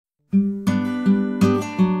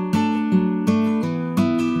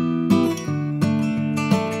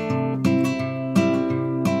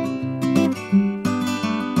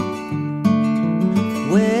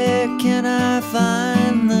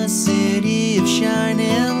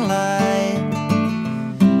shining light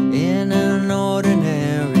in an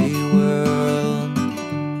ordinary world.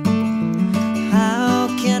 How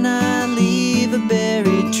can I leave a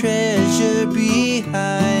buried treasure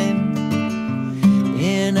behind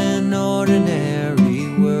in an ordinary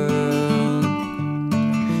world?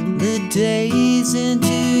 The days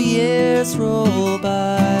into years roll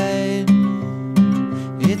by.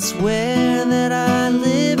 It's where that I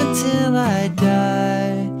live until I die.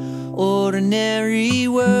 Ordinary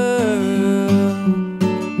world.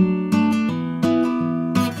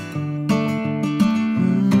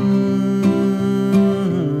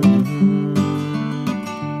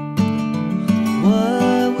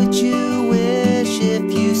 What would you wish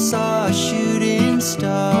if you saw a shooting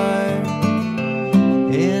star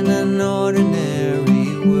in an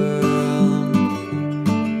ordinary world?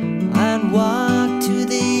 I'd walk to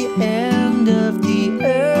the end of the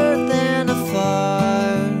earth and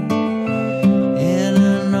afar in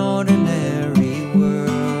an ordinary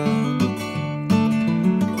world.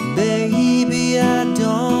 Baby, I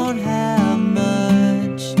don't have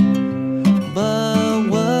much, but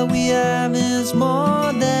what we have is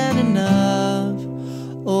more than enough.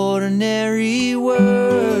 Ordinary world.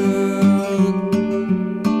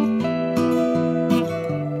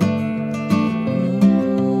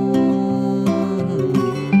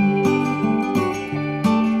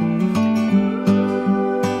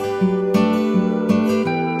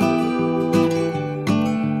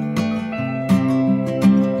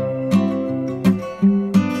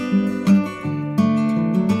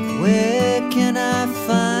 Where can I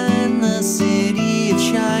find the city of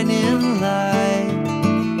shining light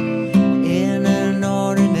in an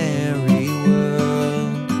ordinary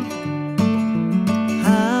world?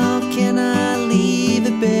 How can I leave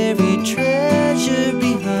a buried treasure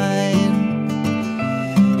behind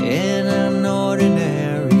in an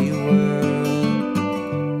ordinary world?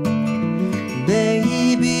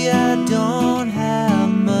 Baby, I don't have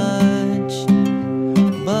much,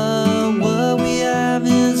 but what we have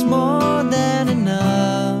is more than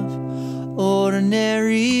enough.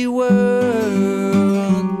 Ordinary world.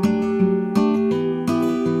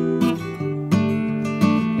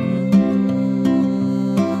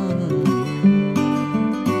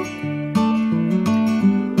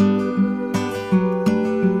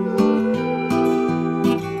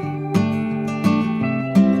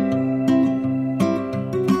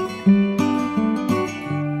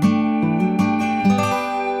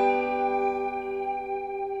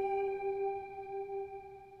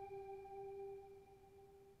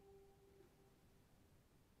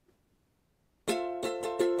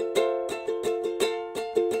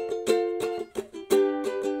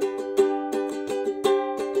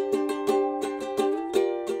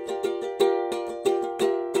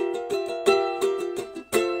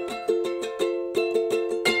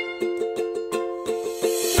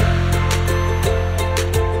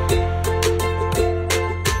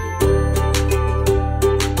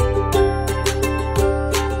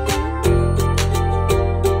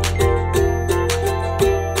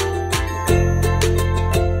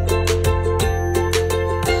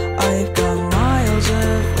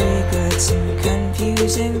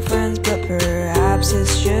 Friends, but perhaps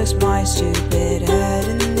it's just my stupid head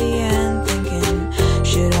in the end thinking,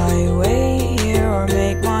 should I wait here or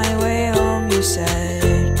make my way home? You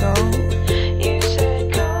said go, you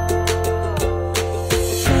said go,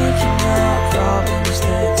 making up problems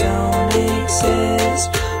that don't exist.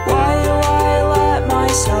 Why do I let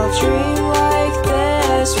myself dream like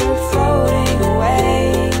this? We're floating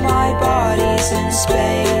away, my body's in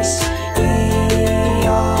space. We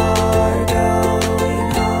are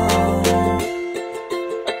going home.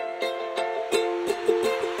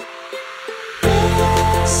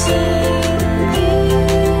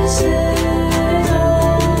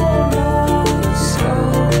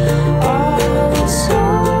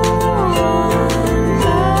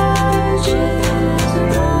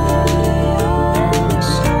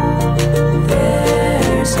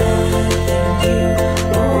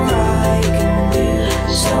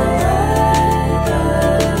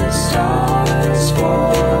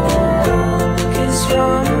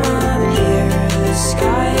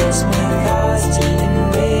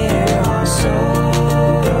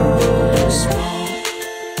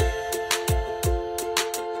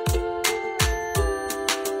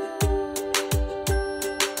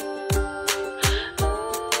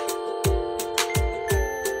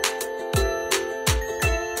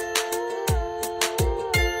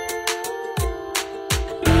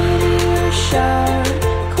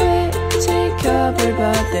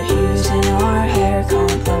 but the hues in our hair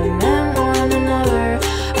complement one another.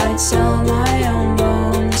 I'd sell my own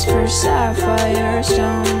bones ask for sapphire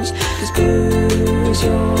stones, 'cause blue's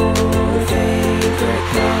your favorite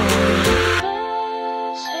color.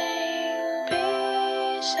 Missing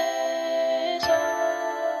pieces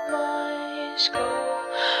of my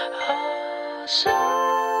schoolhouse, and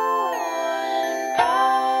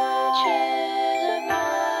patches of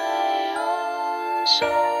my own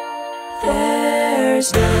soul. There's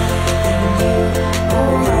nothing you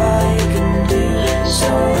or I can do,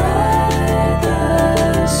 so